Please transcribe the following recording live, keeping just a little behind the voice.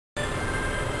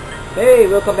Hey,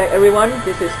 welcome back everyone,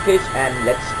 this is Peach and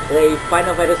let's play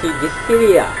Final Fantasy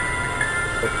Dissidia.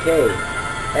 Okay,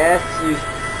 as you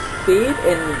see it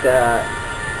in the,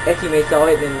 as you may saw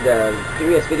it in the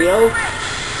previous video,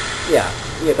 yeah,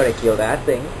 we are gonna kill that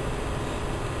thing.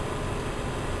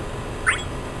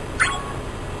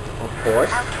 Of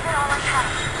course.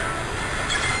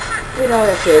 Without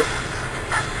assist.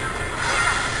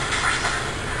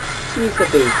 She's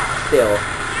a beast still.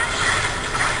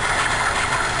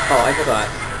 Oh, I forgot.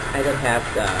 I don't have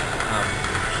the,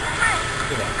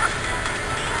 you know.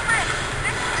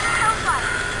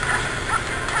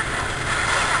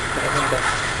 I think that...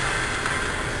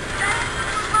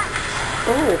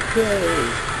 Okay.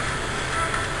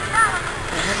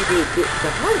 I have to do the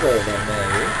hardware then,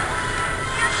 maybe.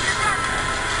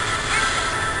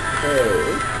 Okay.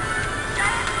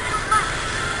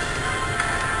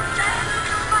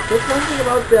 There's one thing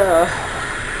about the...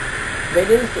 They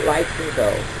didn't like me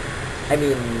though. I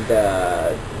mean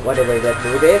the whatever that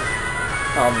move is.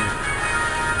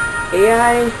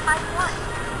 AI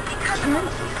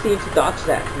can't seem to dodge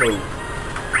that move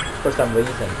for some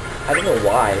reason. I don't know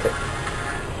why, but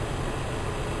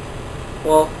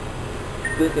well,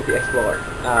 good if you explore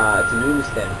to use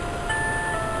them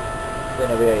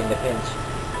when we are in the pinch.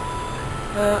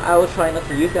 I will try not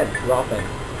to use that too often.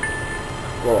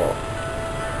 Well,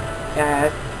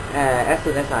 as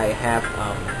soon as I have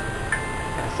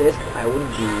assist, I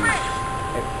wouldn't be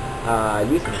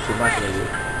using it too much maybe.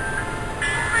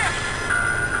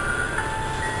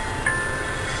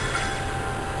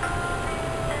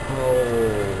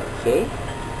 Okay.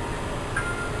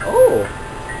 Oh,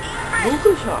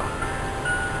 Google Shop.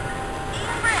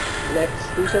 Let's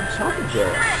do some shopping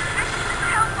here.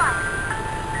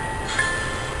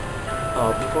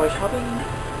 Oh, before shopping,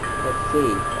 let's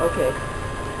see. Okay.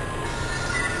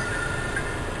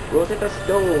 Rosetta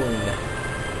Stone.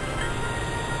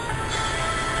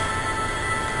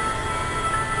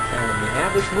 And we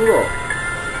have this mural.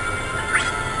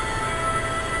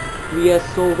 We are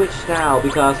so rich now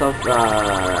because of the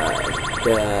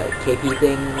KP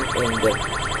thing in the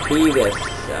previous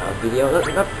video.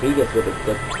 Not previous, but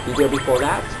the video before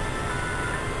that.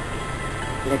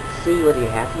 Let's see what you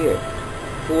have here.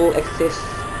 Full access,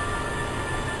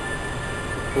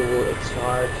 full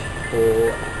excharge,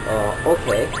 full.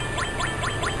 Okay.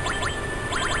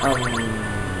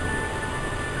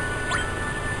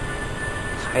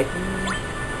 Titan,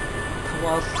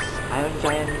 Thomas, Iron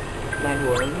Giant,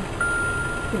 Landworm.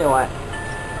 You know what?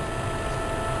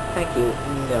 Thank you.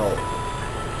 No,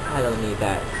 I don't need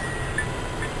that.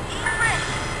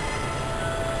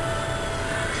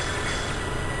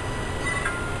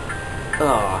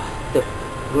 The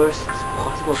worst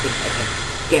possible thing I can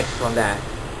get from that.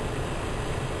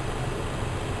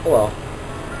 Well,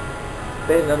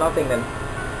 better than nothing then.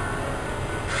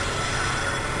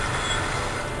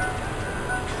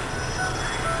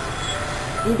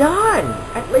 He done!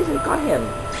 At least we got him.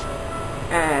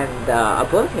 And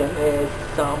above him is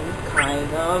some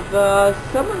kind of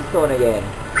summon stone again.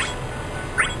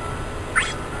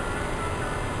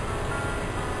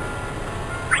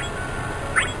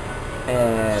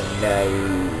 And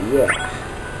yeah.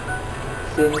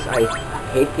 Since I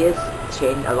hate this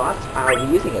chain a lot, I'll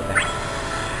be using it now.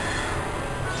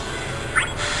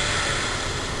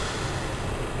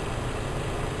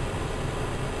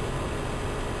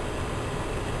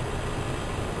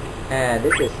 And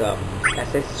this is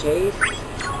SS Chase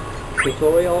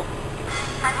tutorial.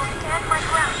 I will stand my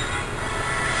ground.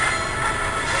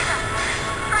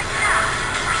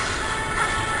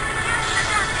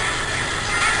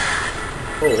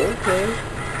 Oh, okay.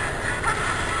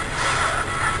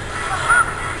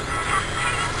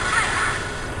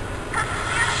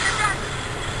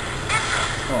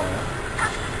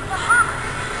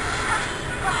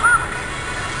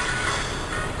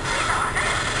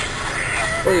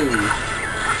 Hey.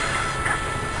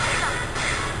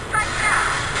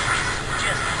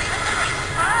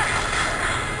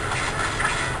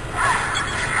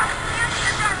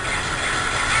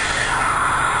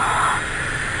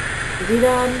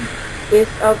 Zidane is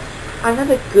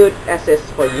another good asset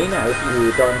for you now if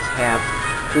you don't have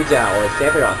Kuja or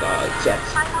Sephiroth or Jet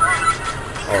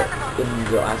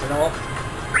in your arsenal.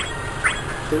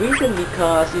 The reason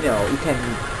because, you know, you can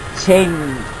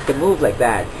change the move like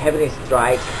that, having a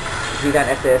strike,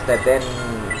 Zidane assist, and then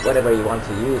whatever you want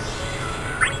to use.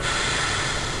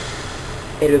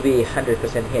 It will be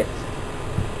 100% hit.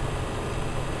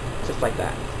 Just like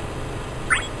that.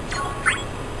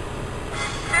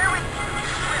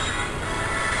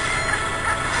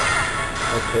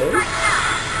 Okay.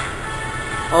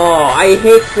 Oh, I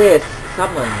hate this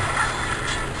summon.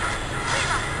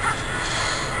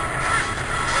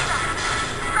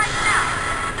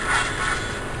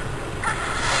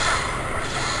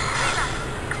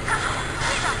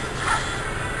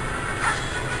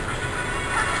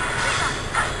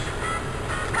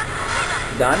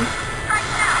 Done?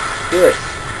 Good.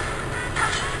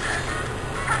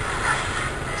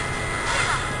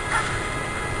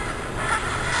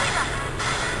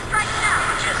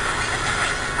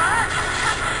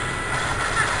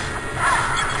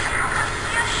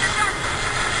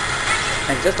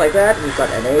 And just like that, we got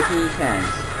an AP chance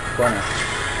bonus.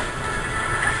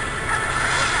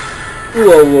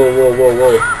 Whoa, whoa, whoa, whoa,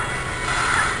 whoa.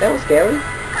 That was scary.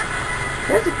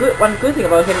 That's a one good thing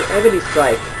about heavily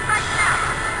strike.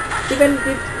 Even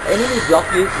if enemy block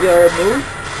your move,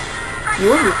 you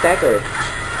won't be staggered.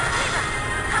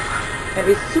 And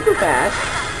it's super fast.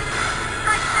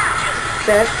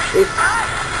 That is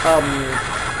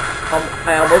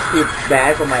I almost feel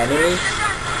bad for my enemy.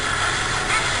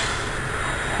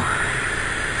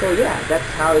 So yeah, that's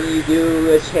how you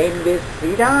do a chain with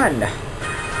Zidane.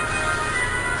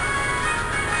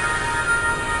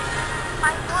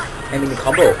 I mean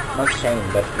combo, not chain,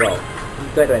 but well, you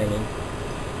get what I mean.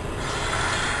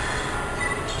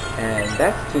 And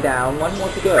that's 2 down, 1 more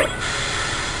to go.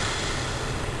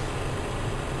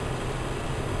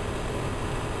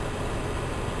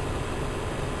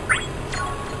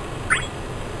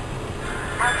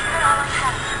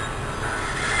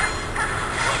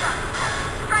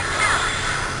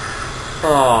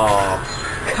 Oh,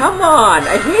 come on!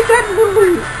 I hate that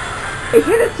move! I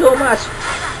hate it so much!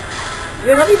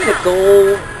 You're not even a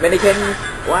goal mannequin.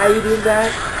 Why are you doing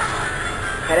that?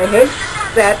 And I hate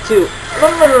that too.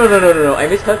 No, I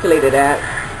miscalculated that.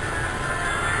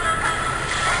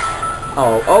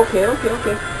 Oh, okay.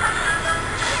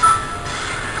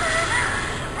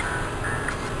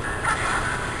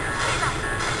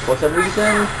 For some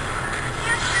reason,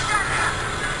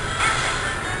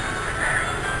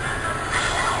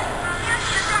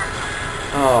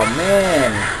 oh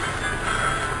man,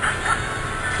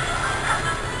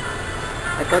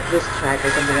 I got this track or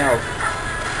something else.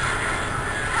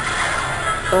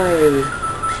 Oy.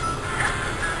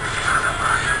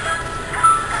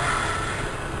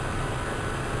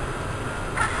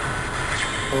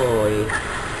 Oy.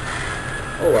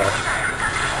 Oh well.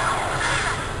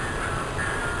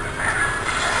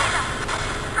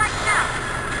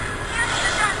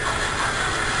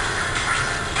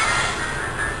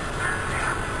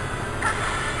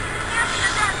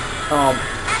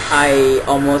 I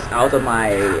almost out of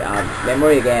my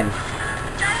memory again.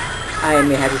 I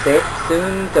may have to save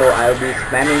soon, so I'll be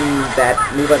spamming that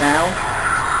move now.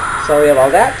 Sorry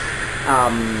about that.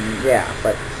 Yeah,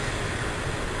 but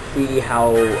see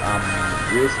how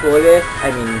useful it is.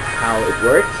 I mean, how it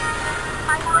works.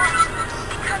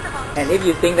 And if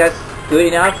you think that's good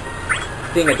enough,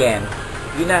 think again.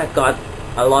 You not got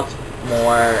a lot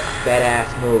more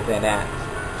badass move than that.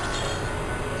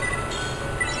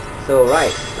 So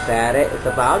right, that's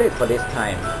about it for this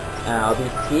time. I'll be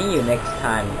seeing you next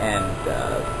time and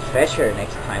treasure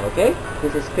next time, okay?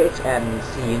 This is Pitch and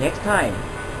see you next time.